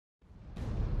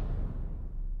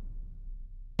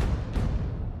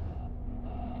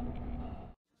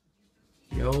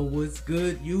Yo, what's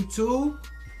good, YouTube?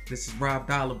 This is Rob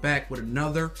Dollar back with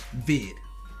another vid.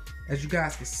 As you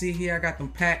guys can see here, I got them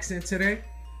packs in today.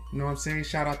 You know what I'm saying?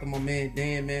 Shout out to my man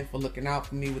Dan, man, for looking out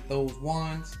for me with those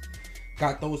ones.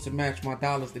 Got those to match my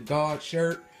Dollars to God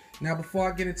shirt. Now,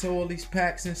 before I get into all these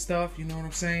packs and stuff, you know what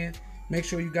I'm saying? Make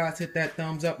sure you guys hit that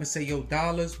thumbs up and say, yo,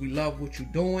 Dollars, we love what you're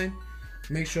doing.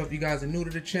 Make sure if you guys are new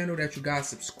to the channel that you guys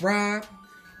subscribe.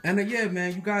 And yeah,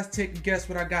 man, you guys take a guess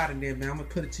what I got in there, man. I'm gonna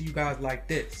put it to you guys like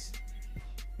this.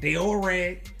 They all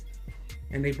red,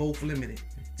 and they both limited.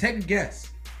 Take a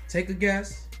guess. Take a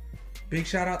guess. Big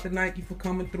shout out to Nike for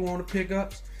coming through on the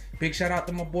pickups. Big shout out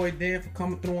to my boy Dan for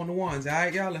coming through on the ones. All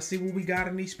right, y'all, let's see what we got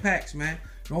in these packs, man.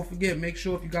 Don't forget, make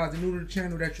sure if you guys are new to the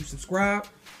channel that you subscribe.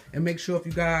 And make sure if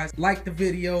you guys like the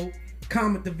video,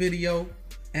 comment the video,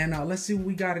 and let's see what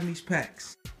we got in these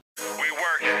packs.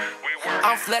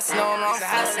 I'm flexing on, I'm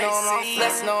flexing on, I'm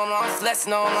flexing on, I'm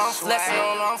flexing on, I'm flexing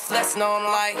on, I'm flexing on,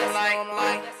 like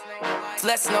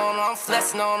flexing on, I'm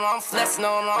flexing on, I'm flexing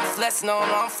on, I'm flexing on,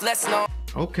 I'm flexing on.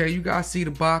 Okay, you guys see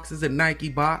the box is a Nike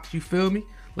box, you feel me?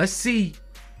 Let's see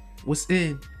what's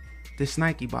in this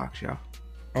Nike box, y'all.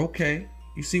 Okay,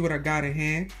 you see what I got in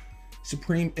hand?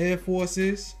 Supreme Air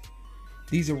Forces.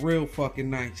 These are real fucking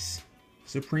nice.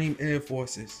 Supreme Air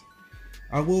Forces.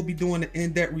 I will be doing an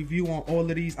in-depth review on all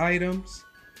of these items.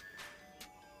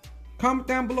 Comment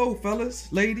down below,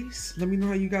 fellas, ladies. Let me know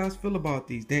how you guys feel about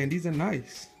these. Damn, these are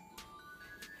nice.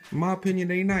 In my opinion,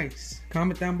 they nice.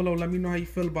 Comment down below. Let me know how you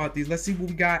feel about these. Let's see what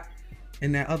we got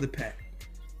in that other pack.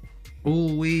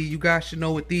 Ooh, you guys should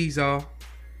know what these are.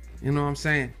 You know what I'm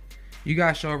saying? You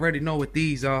guys should already know what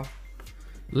these are.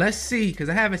 Let's see, because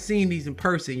I haven't seen these in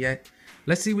person yet.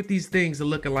 Let's see what these things are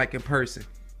looking like in person.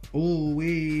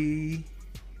 Ooh-wee.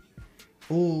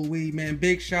 Ooh-wee, man.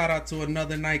 Big shout out to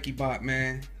another Nike bot,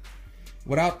 man.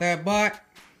 Without that bot,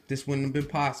 this wouldn't have been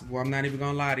possible. I'm not even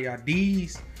gonna lie to y'all.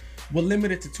 These were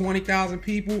limited to 20,000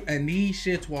 people, and these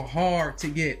shits were hard to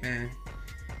get, man.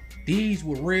 These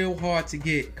were real hard to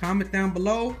get. Comment down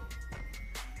below.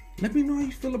 Let me know how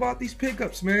you feel about these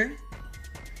pickups, man.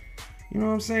 You know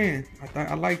what I'm saying?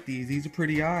 I like these. These are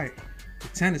pretty alright. The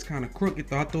 10 is kind of crooked,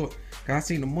 though. Cause I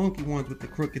seen the monkey ones with the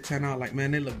crooked 10 out. Like,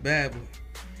 man, they look bad, but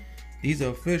these are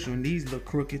official, and these look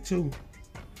crooked, too.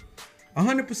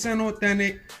 100%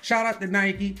 authentic. Shout out to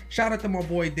Nike. Shout out to my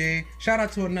boy Dan. Shout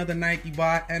out to another Nike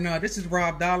bot. And this is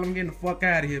Rob Dollar. I'm getting the fuck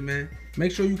out of here, man.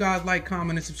 Make sure you guys like,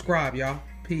 comment, and subscribe, y'all.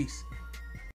 Peace.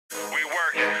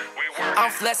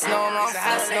 I'm flexing on, I'm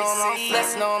flexing on, I'm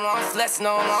flexing on, I'm flexing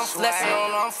on, I'm flexing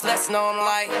on, I'm flexing on,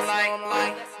 like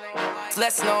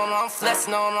flexing on, I'm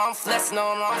flexing on, I'm flexing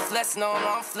on, I'm flexing on,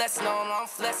 I'm flexing on, I'm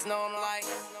flexing on, like.